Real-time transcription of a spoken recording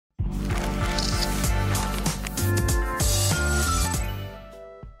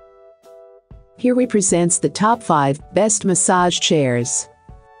Here we presents the top 5 best massage chairs.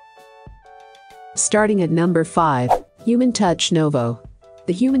 Starting at number 5, Human Touch Novo.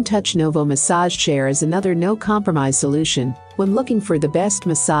 The Human Touch Novo massage chair is another no-compromise solution when looking for the best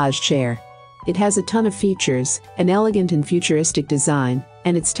massage chair. It has a ton of features, an elegant and futuristic design,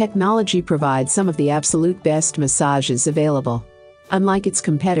 and its technology provides some of the absolute best massages available. Unlike its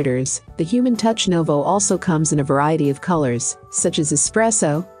competitors, the Human Touch Novo also comes in a variety of colors, such as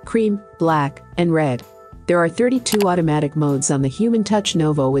espresso, cream, black, and red. There are 32 automatic modes on the Human Touch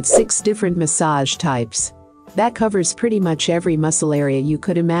Novo with 6 different massage types. That covers pretty much every muscle area you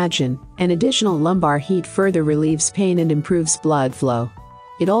could imagine, and additional lumbar heat further relieves pain and improves blood flow.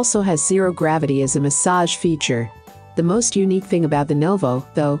 It also has zero gravity as a massage feature. The most unique thing about the Novo,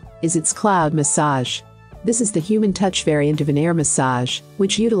 though, is its cloud massage. This is the Human Touch variant of an air massage,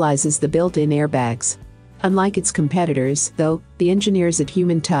 which utilizes the built-in airbags. Unlike its competitors, though, the engineers at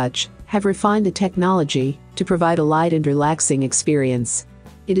Human Touch have refined the technology to provide a light and relaxing experience.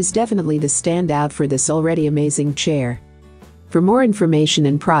 It is definitely the standout for this already amazing chair. For more information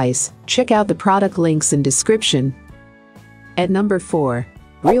and price, check out the product links in description. At number 4,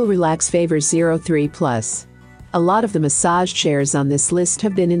 Real Relax Favor 03 Plus. A lot of the massage chairs on this list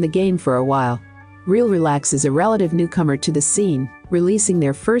have been in the game for a while. Real Relax is a relative newcomer to the scene, releasing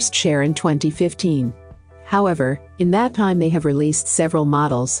their first chair in 2015. However, in that time they have released several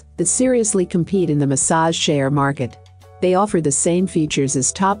models that seriously compete in the massage chair market. They offer the same features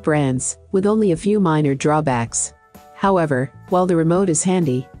as top brands, with only a few minor drawbacks. However, while the remote is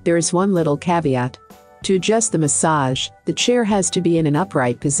handy, there is one little caveat. To adjust the massage, the chair has to be in an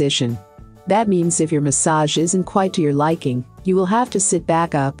upright position. That means if your massage isn't quite to your liking, you will have to sit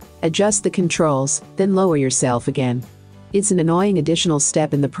back up, adjust the controls, then lower yourself again. It's an annoying additional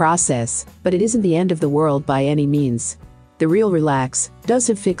step in the process, but it isn't the end of the world by any means. The Real Relax does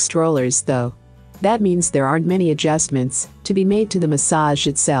have fixed rollers though. That means there aren't many adjustments to be made to the massage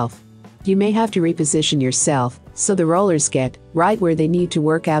itself. You may have to reposition yourself so the rollers get right where they need to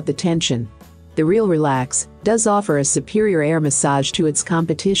work out the tension. The Real Relax does offer a superior air massage to its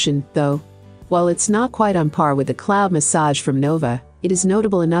competition, though. While it's not quite on par with the cloud massage from Novo, it is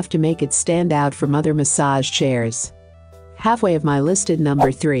notable enough to make it stand out from other massage chairs. Halfway of my listed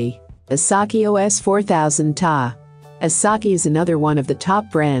number 3, Osaki OS 4000 Ta. Osaki is another one of the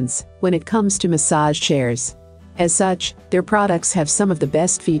top brands when it comes to massage chairs. As such, their products have some of the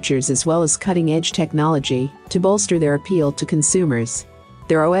best features as well as cutting-edge technology to bolster their appeal to consumers.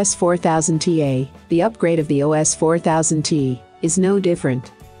 Their OS 4000TA, the upgrade of the OS 4000T, is no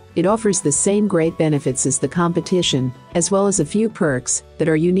different. It offers the same great benefits as the competition, as well as a few perks that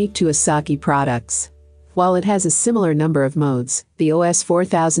are unique to Osaki products. While it has a similar number of modes, the OS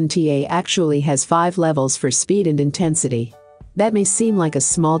 4000TA actually has 5 levels for speed and intensity. That may seem like a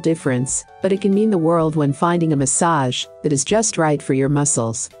small difference, but it can mean the world when finding a massage that is just right for your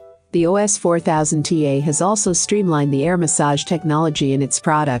muscles. The OS 4000TA has also streamlined the air massage technology in its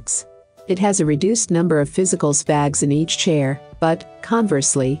products. It has a reduced number of physicals bags in each chair, but,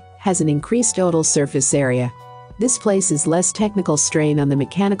 conversely, has an increased total surface area. This places less technical strain on the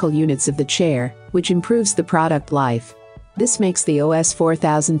mechanical units of the chair, which improves the product life. This makes the OS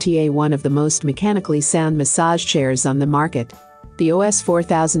 4000TA one of the most mechanically sound massage chairs on the market. The OS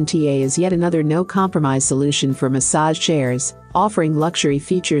 4000TA is yet another no-compromise solution for massage chairs, offering luxury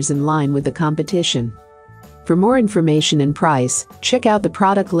features in line with the competition. For more information and price, check out the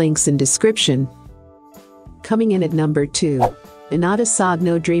product links in description. Coming in at number 2, Inada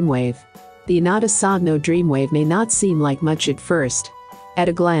Sogno Dreamwave. The Inada Sogno Dreamwave may not seem like much at first. At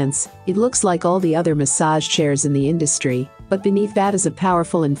a glance, it looks like all the other massage chairs in the industry, but beneath that is a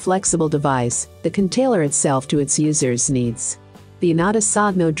powerful and flexible device that can tailor itself to its users' needs. The Inada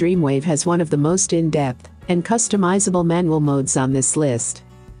Sogno Dreamwave has one of the most in-depth and customizable manual modes on this list.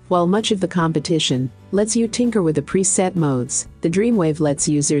 While much of the competition lets you tinker with the preset modes, the Dreamwave lets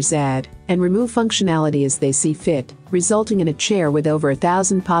users add and remove functionality as they see fit, resulting in a chair with over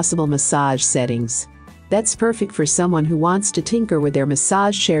 1,000 possible massage settings. That's perfect for someone who wants to tinker with their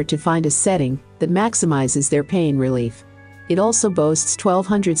massage chair to find a setting that maximizes their pain relief. It also boasts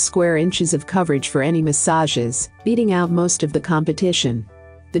 1,200 square inches of coverage for any massages, beating out most of the competition.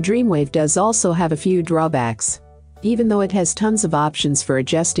 The Dreamwave does also have a few drawbacks. Even though it has tons of options for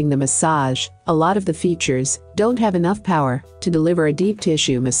adjusting the massage, a lot of the features don't have enough power to deliver a deep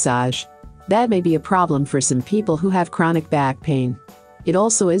tissue massage. That may be a problem for some people who have chronic back pain. It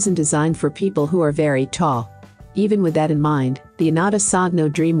also isn't designed for people who are very tall. Even with that in mind, the Inada Sogno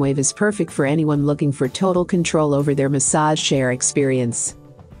Dreamwave is perfect for anyone looking for total control over their massage chair experience.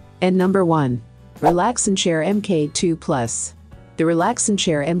 And number 1. RELAXONCHAIR MK2 Plus. The The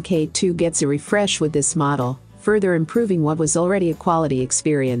RELAXONCHAIR MK2 gets a refresh with this model, further improving what was already a quality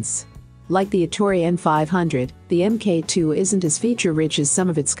experience. Like the Atori N500, the MK2 isn't as feature-rich as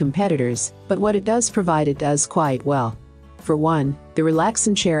some of its competitors, but what it does provide it does quite well. For one, the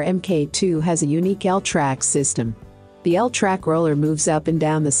RELAXONCHAIR MK2 has a unique L-track system. The L-track roller moves up and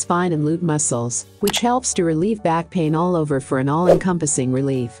down the spine and glute muscles, which helps to relieve back pain all over for an all-encompassing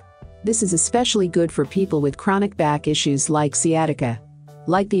relief. This is especially good for people with chronic back issues like sciatica.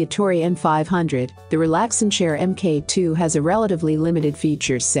 Like the Atori N500, the RELAXONCHAIR MK2 has a relatively limited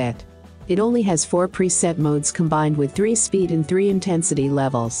feature set. It only has 4 preset modes combined with 3 speed and 3 intensity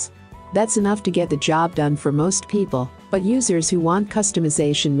levels. That's enough to get the job done for most people, but users who want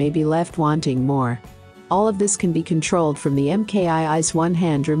customization may be left wanting more. All of this can be controlled from the MKI's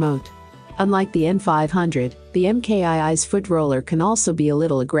one-hand remote. Unlike the N500, the MKI's foot roller can also be a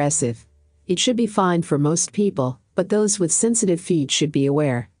little aggressive. It should be fine for most people, but those with sensitive feet should be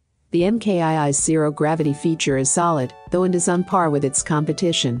aware. The MKI's zero-gravity feature is solid, though it is on par with its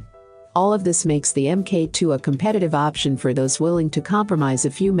competition. All of this makes the MK2 a competitive option for those willing to compromise a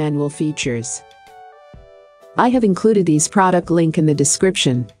few manual features. I have included these product link in the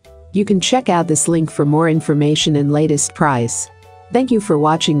description. You can check out this link for more information and latest price. Thank you for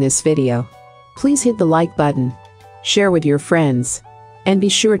watching this video. Please hit the like button, share with your friends, and be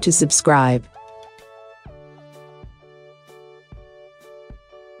sure to subscribe.